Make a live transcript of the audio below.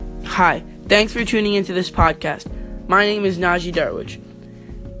Hi, thanks for tuning into this podcast. My name is Najee Darwich.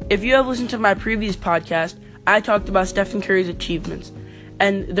 If you have listened to my previous podcast, I talked about Stephen Curry's achievements,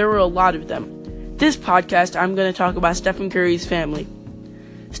 and there were a lot of them. This podcast, I'm going to talk about Stephen Curry's family.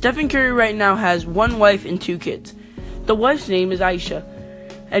 Stephen Curry right now has one wife and two kids. The wife's name is Aisha,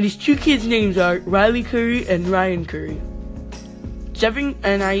 and his two kids' names are Riley Curry and Ryan Curry. Stephen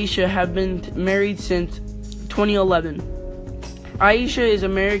and Aisha have been married since 2011. Aisha is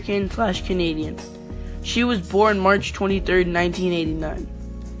American/Canadian. She was born March 23, 1989.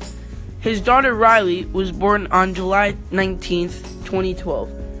 His daughter Riley was born on July 19,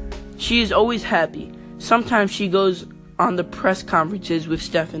 2012. She is always happy. Sometimes she goes on the press conferences with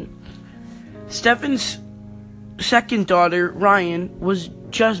Stephen. Stephen's second daughter, Ryan, was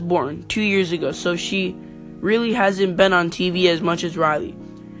just born 2 years ago, so she really hasn't been on TV as much as Riley.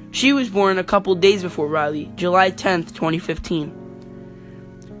 She was born a couple days before Riley, July 10th, 2015.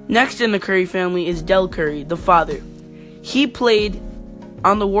 Next in the Curry family is Del Curry, the father. He played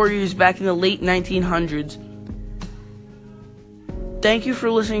on the Warriors back in the late 1900s. Thank you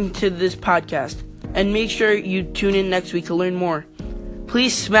for listening to this podcast, and make sure you tune in next week to learn more.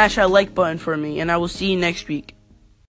 Please smash that like button for me, and I will see you next week.